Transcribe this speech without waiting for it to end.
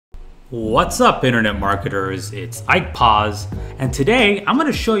What's up, internet marketers? It's Ike Paz, and today I'm going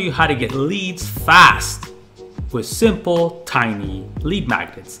to show you how to get leads fast with simple, tiny lead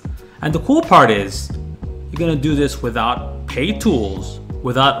magnets. And the cool part is you're going to do this without paid tools,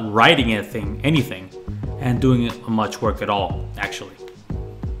 without writing anything, and doing much work at all, actually.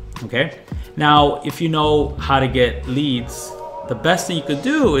 Okay? Now, if you know how to get leads, the best thing you could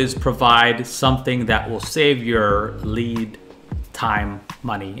do is provide something that will save your lead time,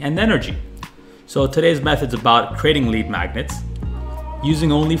 money, and energy. So today's method is about creating lead magnets, using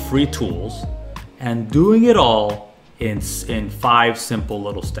only free tools, and doing it all in 5 simple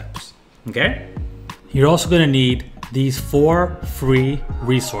little steps. Okay? You're also going to need these 4 free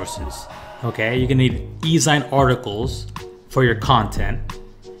resources. Okay? You're going to need Ezine articles for your content.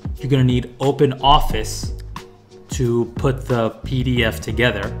 You're going to need OpenOffice to put the PDF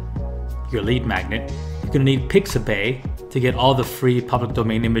together, your lead magnet. You're going to need Pixabay to get all the free public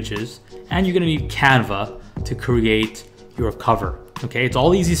domain images, and you're going to need Canva to create your cover. Okay, it's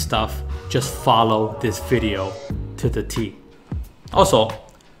all easy stuff. Just follow this video to the T. Also,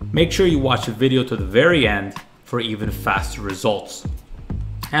 make sure you watch the video to the very end for even faster results.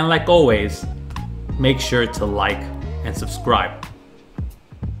 And like always, make sure to like and subscribe.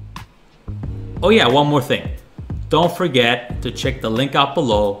 Oh yeah, one more thing. Don't forget to check the link out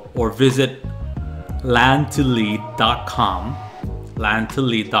below or visit landtolead.com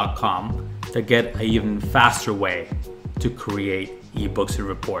to get an even faster way to create ebooks and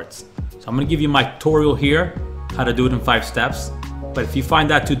reports. So I'm going to give you my tutorial here, how to do it in 5 steps. But if you find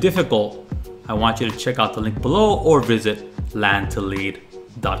that too difficult, I want you to check out the link below or visit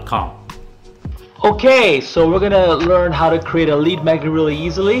landtolead.com. Okay, so we're going to learn how to create a lead magnet really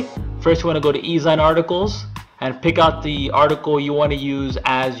easily. First, you want to go to Ezine articles and pick out the article you want to use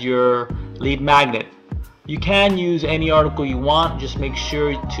as your lead magnet. You can use any article you want, just make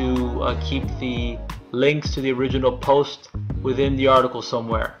sure to keep the links to the original post within the article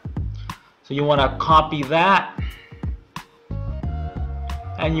somewhere. So you want to copy that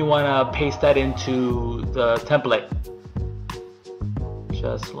and you want to paste that into the template,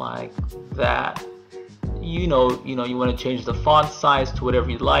 just like that. You want to change the font size to whatever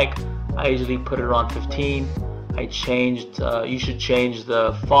you like. I usually put it around 15. I changed, you should change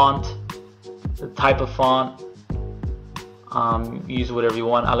the font, the type of font, use whatever you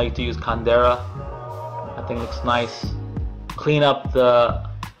want. I like to use Canva. I think it looks nice. You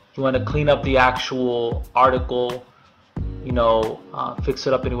want to clean up the actual article, fix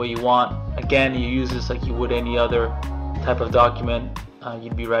it up any way you want. Again, you use this like you would any other type of document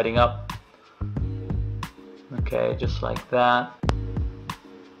you'd be writing up. Okay, just like that.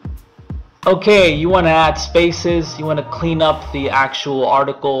 Okay, you want to add spaces. You want to clean up the actual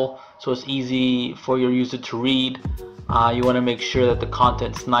article so it's easy for your user to read. You want to make sure that the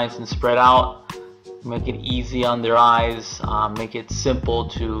content's nice and spread out. Make it easy on their eyes. Make it simple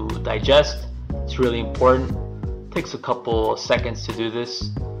to digest. It's really important. It takes a couple seconds to do this.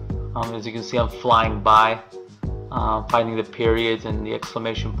 As you can see, I'm flying by, finding the periods and the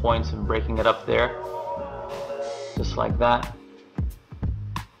exclamation points and breaking it up there. Just like that.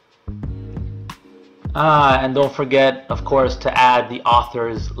 And don't forget, of course, to add the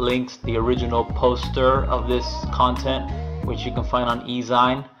author's links, the original poster of this content, which you can find on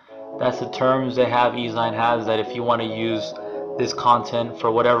Ezine. That's the terms Ezine has, that if you want to use this content for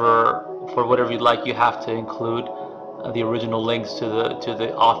whatever you'd like, you have to include the original links to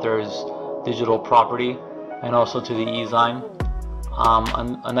the author's digital property and also to the Ezine.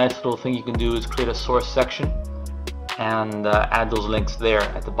 A nice little thing you can do is create a source section and add those links there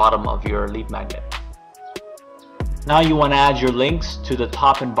at the bottom of your lead magnet. Now you want to add your links to the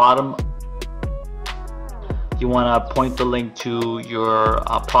top and bottom. You want to point the link to your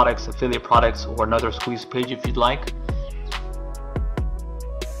products, affiliate products, or another squeeze page if you'd like.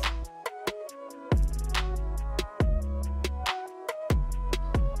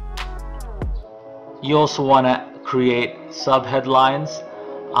 You also want to create subheadlines.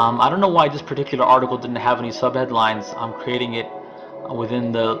 I don't know why this particular article didn't have any subheadlines. I'm creating it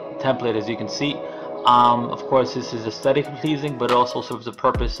within the template, as you can see. Of course, this is aesthetically pleasing, but it also serves the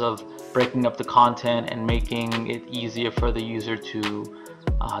purpose of breaking up the content and making it easier for the user to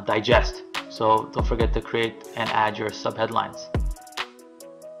digest. So don't forget to create and add your subheadlines.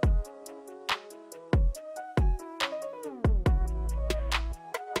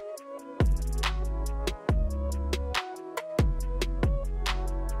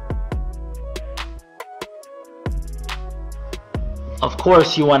 Of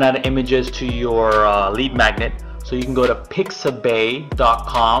course, you want to add images to your lead magnet, so you can go to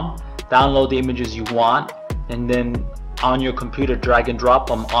Pixabay.com, download the images you want, and then on your computer, drag and drop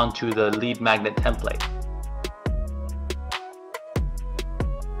them onto the lead magnet template.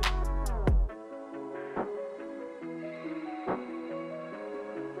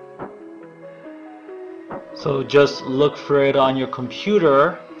 So just look for it on your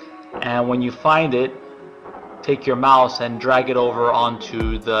computer, and when you find it, take your mouse and drag it over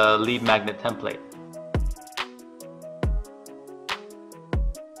onto the lead magnet template.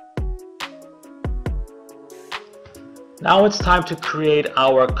 Now it's time to create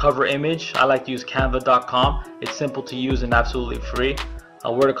our cover image. I like to use Canva.com. It's simple to use and absolutely free.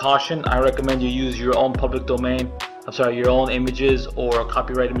 A word of caution, I recommend you use your own public domain, your own images or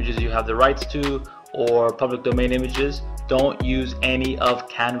copyright images you have the rights to, or public domain images. Don't use any of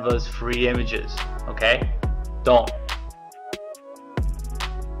Canva's free images, okay? Don't.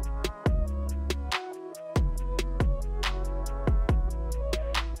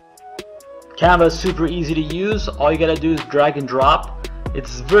 Canva is super easy to use. All you gotta do is drag and drop.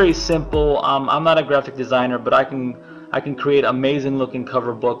 It's very simple. I'm not a graphic designer, but I can create amazing looking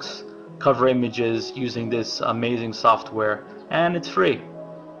cover books, cover images using this amazing software, and it's free.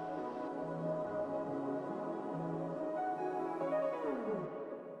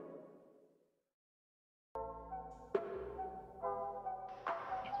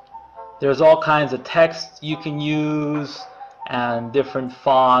 There's all kinds of text you can use and different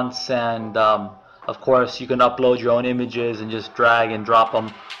fonts, and of course you can upload your own images and just drag and drop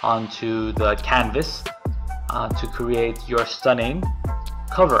them onto the canvas to create your stunning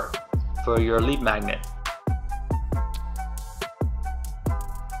cover for your lead magnet.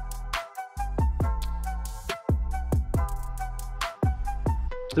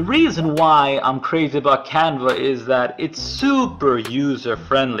 The reason why I'm crazy about Canva is that it's super user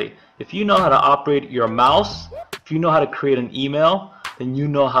friendly. If you know how to operate your mouse, if you know how to create an email, then you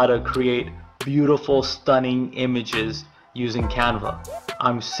know how to create beautiful, stunning images using Canva.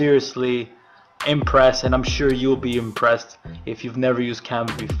 I'm seriously impressed, and I'm sure you'll be impressed if you've never used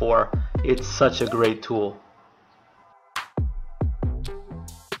Canva before. It's such a great tool.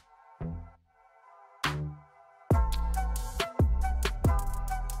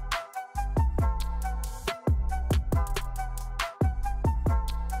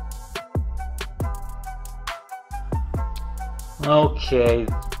 Okay,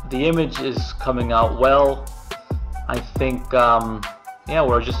 the image is coming out well. I think, yeah,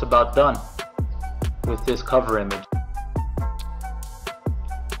 we're just about done with this cover image.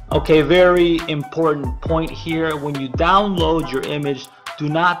 Okay, very important point here. When you download your image, do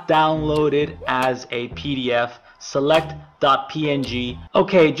not download it as a PDF. Select .png.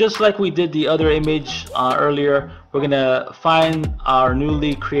 Okay, just like we did the other image earlier, we're gonna find our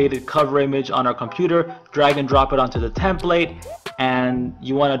newly created cover image on our computer, drag and drop it onto the template, and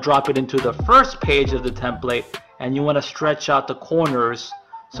you want to drop it into the first page of the template, and you want to stretch out the corners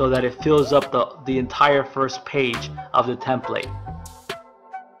so that it fills up the entire first page of the template.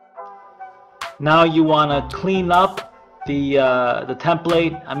 Now you want to clean up the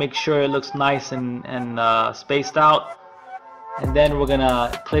template and make sure it looks nice and spaced out, and then we're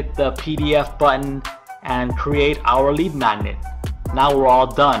gonna click the PDF button and create our lead magnet. Now we're all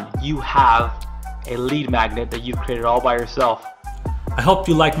done. You have a lead magnet that you've created all by yourself. I hope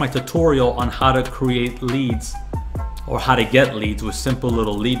you like my tutorial on how to create leads or how to get leads with simple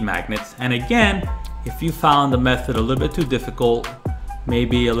little lead magnets. And again, if you found the method a little bit too difficult,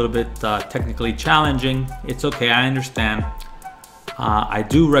 maybe a little bit technically challenging, it's okay, I understand. I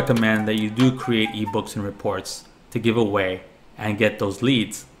do recommend that you do create ebooks and reports to give away and get those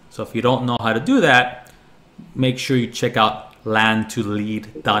leads. So if you don't know how to do that, make sure you check out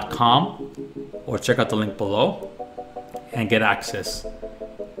landtolead.com or check out the link below and get access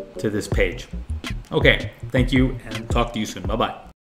to this page. Okay, thank you and talk to you soon. Bye-bye.